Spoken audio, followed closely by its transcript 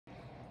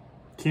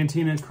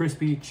Cantina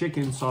crispy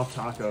chicken soft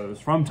tacos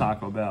from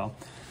Taco Bell.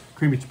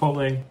 Creamy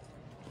chipotle,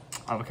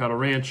 avocado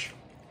ranch.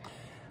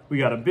 We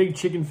got a big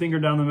chicken finger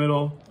down the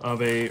middle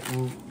of a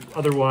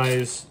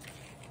otherwise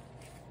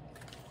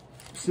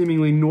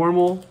seemingly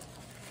normal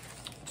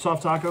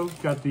soft taco.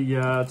 Got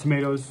the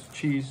tomatoes,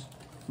 cheese,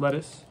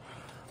 lettuce.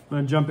 I'm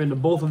gonna jump into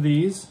both of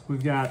these.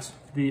 We've got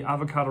the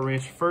avocado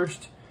ranch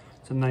first.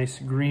 It's a nice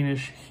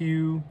greenish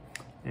hue,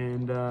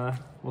 and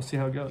we'll see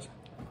how it goes.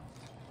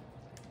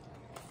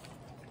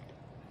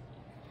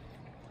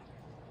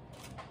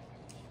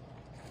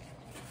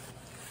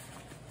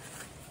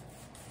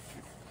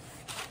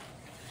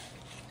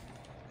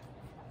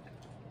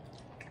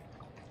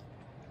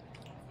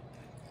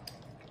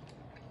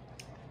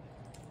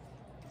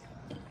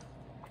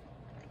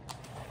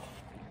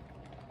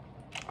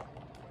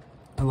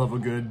 I love a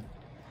good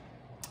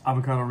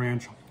avocado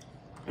ranch,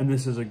 and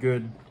this is a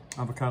good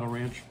avocado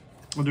ranch.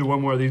 We'll do one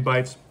more of these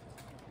bites,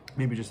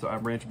 maybe just the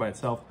ranch by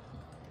itself.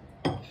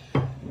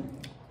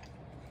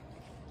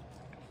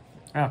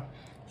 Yeah,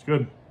 it's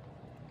good.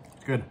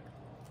 It's good.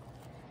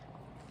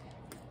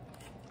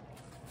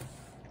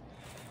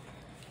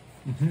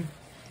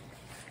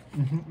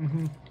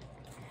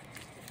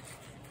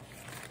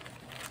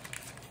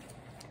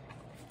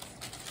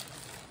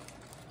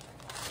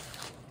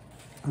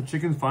 The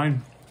chicken's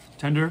fine.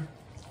 Tender,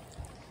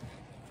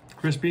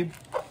 crispy,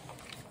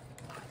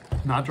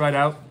 not dried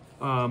out.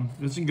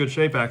 It's in good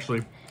shape,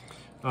 actually.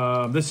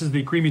 This is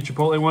the creamy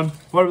chipotle one.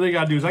 What they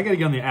gotta do is I gotta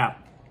get on the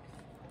app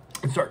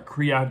and start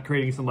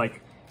creating some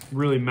like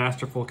really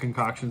masterful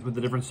concoctions with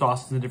the different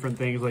sauces and different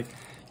things. Like,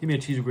 give me a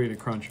cheese grated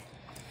crunch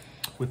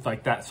with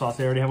like that sauce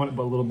they already have on it,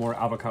 but a little more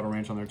avocado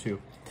ranch on there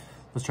too.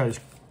 Let's try this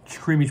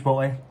creamy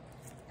chipotle.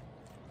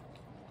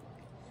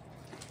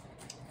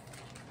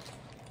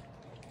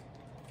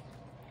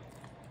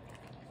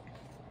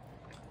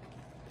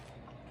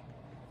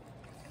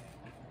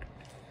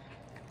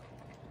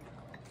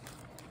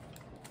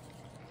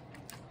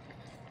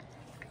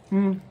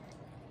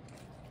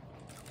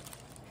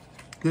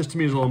 This to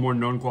me is a little more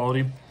known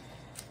quantity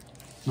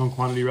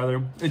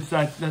rather. It's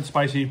that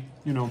spicy,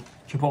 you know,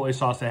 chipotle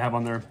sauce they have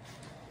on there.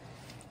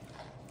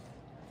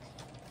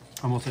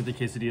 Almost like the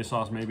quesadilla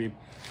sauce maybe.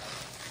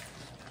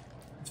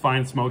 It's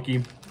fine,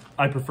 smoky.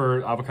 I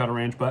prefer avocado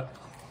ranch, but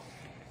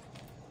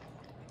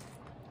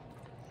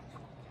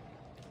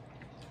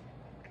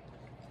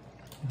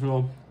a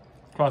little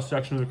cross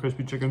section of the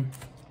crispy chicken.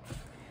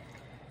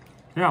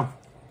 Yeah.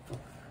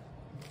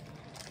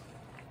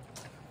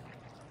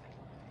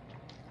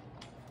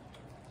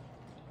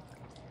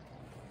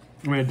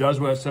 I mean, it does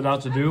what it set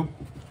out to do.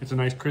 It's a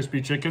nice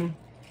crispy chicken,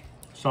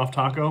 soft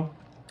taco,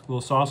 a little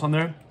sauce on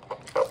there.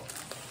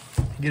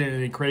 Get it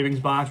in a cravings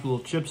box with little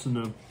chips and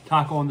a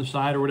taco on the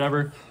side or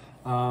whatever.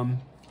 Yeah,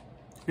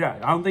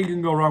 I don't think you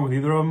can go wrong with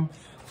either of them,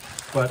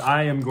 but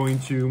I am going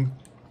to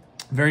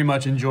very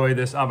much enjoy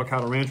this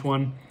avocado ranch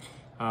one.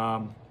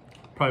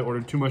 Probably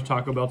ordered too much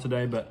Taco Bell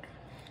today, but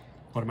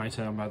what am I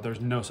saying about?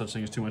 There's no such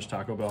thing as too much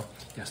Taco Bell.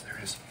 Yes, there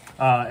is.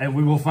 And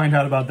we will find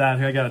out about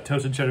that. I got a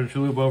toasted cheddar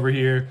chalupa over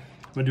here.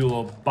 I'm gonna do a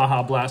little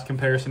Baja Blast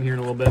comparison here in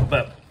a little bit,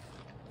 but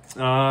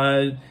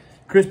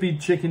crispy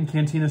chicken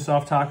Cantina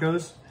soft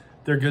tacos,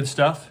 they're good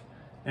stuff,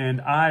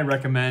 and I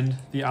recommend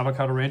the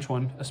avocado ranch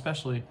one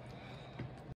especially.